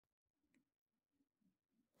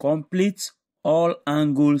Complete all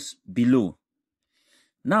angles below.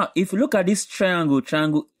 Now, if you look at this triangle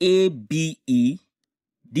ABE,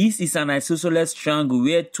 this is an isosceles triangle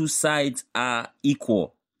where two sides are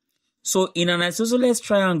equal. So in an isosceles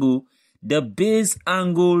triangle, the base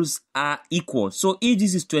angles are equal. So if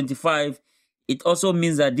this is 25, it also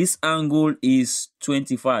means that this angle is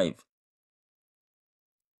 25.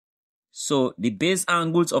 So the base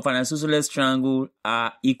angles of an isosceles triangle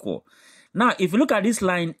are equal. Now, if you look at this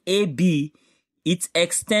line AB, it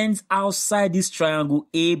extends outside this triangle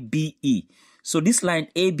ABE. So this line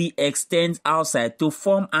AB extends outside to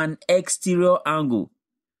form an exterior angle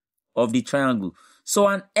of the triangle. So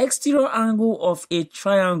an exterior angle of a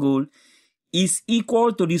triangle is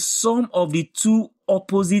equal to the sum of the two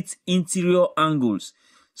opposite interior angles.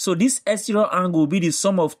 So this exterior angle will be the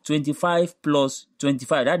sum of 25 plus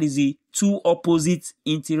 25. That is the two opposite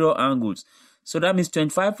interior angles. So that means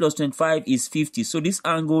 25 plus 25 is 50. So this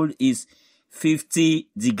angle is 50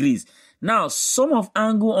 degrees. Now, sum of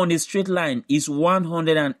angle on a straight line is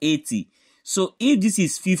 180. So if this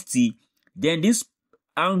is 50, then this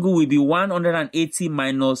angle will be 180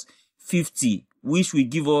 minus 50, which will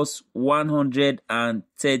give us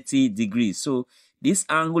 130 degrees. So this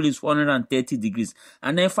angle is 130 degrees.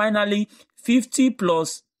 And then finally, 50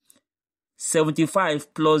 plus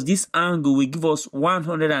 75 plus this angle will give us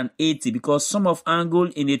 180, because sum of angle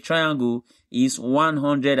in a triangle is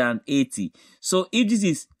 180. So if this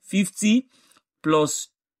is 50 plus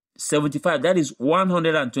 75, that is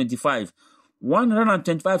 125.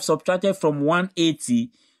 125 subtracted from 180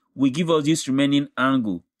 will give us this remaining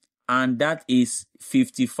angle, and that is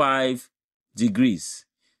 55 degrees.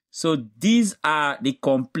 So these are the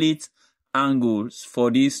complete angles for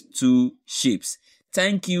these two shapes.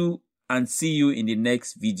 Thank you and see you in the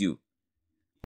next video.